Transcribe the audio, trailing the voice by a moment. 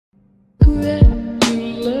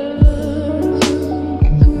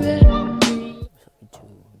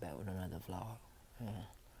YouTube, back with another vlog.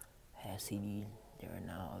 Have CDs, they are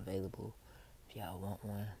now available. If y'all want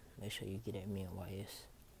one, make sure you get at me and YS.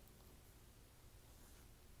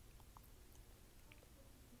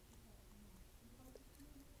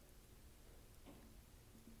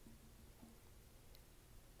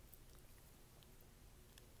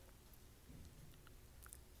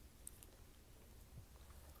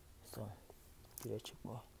 So, get at your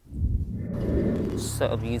boy. What's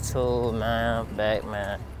up, YouTube, man? I'm back,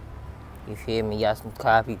 man. You feel me? Got some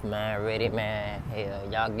copies, man. Ready, man. Hell,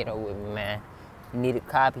 y'all get up with me, man. You need a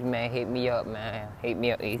copy, man. Hit me up, man. Hit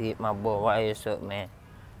me up. Hit my boy YS up, man.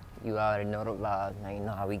 You already know the vibes, man. You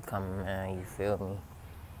know how we coming, man. You feel me?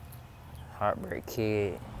 Heartbreak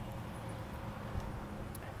Kid.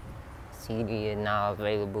 CD is now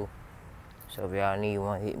available. So if y'all need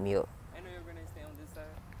one, hit me up. I know you're gonna stay on this side.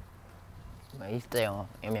 Man, you stay on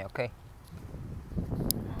MLK.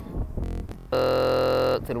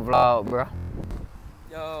 To the vlog, bro.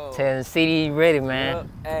 Yo. Tell the CD ready, man. Yep.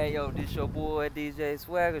 Hey, yo, this your boy DJ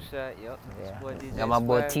Swagger Shot. Yep. Yeah. Boy, DJ Got my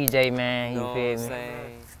boy Swagger. TJ, man. You know feel what I'm me?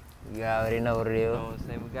 saying? You already know what it is. You know what I'm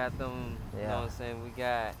saying? We got them, you know what I'm saying? We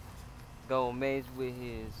got Gold Mage with his,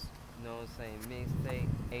 you know what I'm saying, mixtape,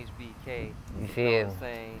 HBK. You You feel know me? what I'm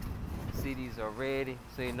saying? CDs are ready,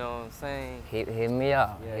 so you know what I'm saying? Hit me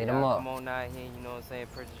up. Yeah, Hit him y'all up. come on out here, you know what I'm saying?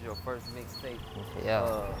 Purchase your first mixtape.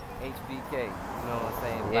 Yeah. HBK, you know what I'm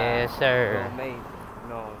saying? Yes, by sir. Gold Mage, you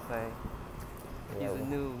know what I'm saying? He's a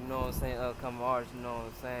new, you know what I'm saying, upcoming artist, you know what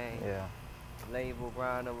I'm saying? Yeah. Label,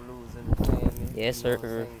 Brian Over Lose Entertainment. Yes, you know sir. what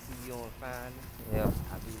I'm saying? CEO and founder. Yeah.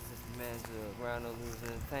 I be assistant manager of Brian Over Lose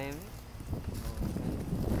Entertainment.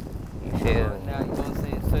 You feel Right me? now, you know what I'm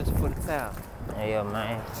saying? Searching for the town. Yeah,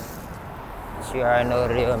 man. You already know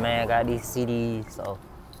what it is, man. Got these CDs, so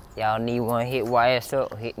y'all need one, hit YS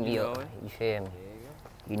up, hit me You up. know it. You feel me? There you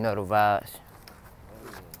go. You know the vibes. Oh,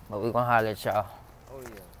 yeah. But we gonna holler at y'all. Oh,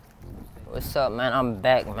 yeah. What's up, man? I'm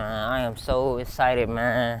back, man. I am so excited,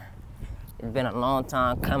 man. It's been a long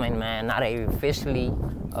time coming, man. Now they officially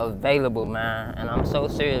available, man. And I'm so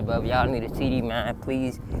serious, but if y'all need a CD, man,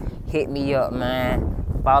 please hit me up, man.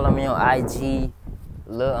 Follow me on IG,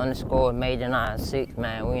 Lil_Major96,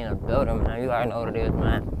 man. We in the building, man. You already know what it is,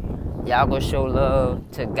 man. Y'all go show love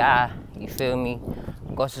to Guy, you feel me?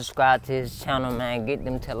 Go subscribe to his channel, man. Get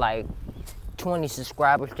them to like 20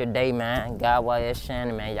 subscribers today, man. Guy YS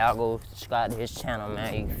Shannon, man. Y'all go subscribe to his channel,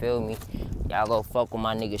 man. You feel me? Y'all go fuck with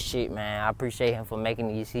my nigga shit, man. I appreciate him for making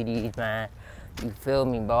these CDs, man. You feel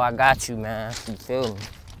me, bro? I got you, man. You feel me?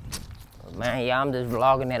 But man, yeah, I'm just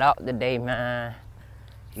vlogging it out today, man.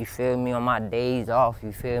 You feel me? On my days off,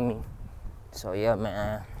 you feel me? So yeah,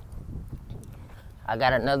 man. I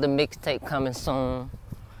got another mixtape coming soon.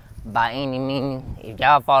 By any means. If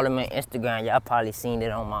y'all follow me on Instagram, y'all probably seen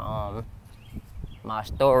it on my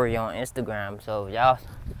story on Instagram. So if y'all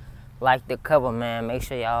like the cover, man, make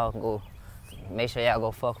sure y'all go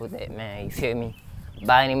fuck with it, man. You feel me?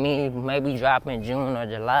 By any means, maybe drop in June or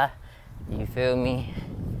July. You feel me?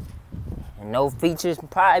 And no features,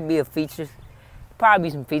 probably be a feature. Probably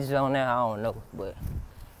be some features on there, I don't know. But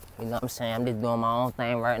you know what I'm saying? I'm just doing my own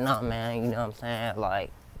thing right now, man. You know what I'm saying?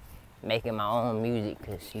 Like making my own music,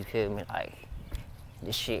 cause you feel me? Like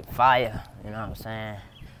this shit fire, you know what I'm saying?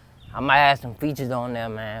 I might have some features on there,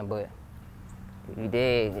 man, but you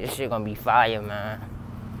dig, this shit gonna be fire, man.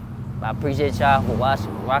 But I appreciate y'all for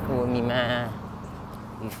rocking with me, man.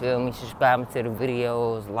 You feel me? Subscribing to the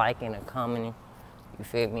videos, liking and commenting. You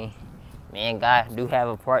feel me? Man, guys, do have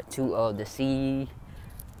a part 2 of the CD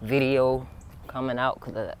video coming out,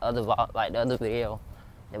 cause the other video,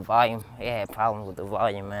 the volume, it had problems with the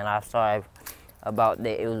volume, man. I'm sorry about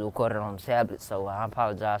that. It was recorded on the tablet, so I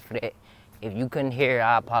apologize for that. If you couldn't hear,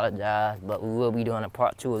 I apologize, but we will be doing a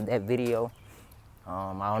part 2 of that video.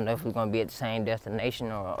 I don't know if we're gonna be at the same destination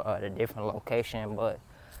or at a different location, but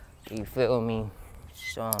you feel me?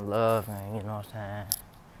 Showing love and you know what I'm saying?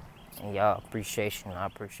 And y'all appreciation, I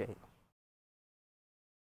appreciate it.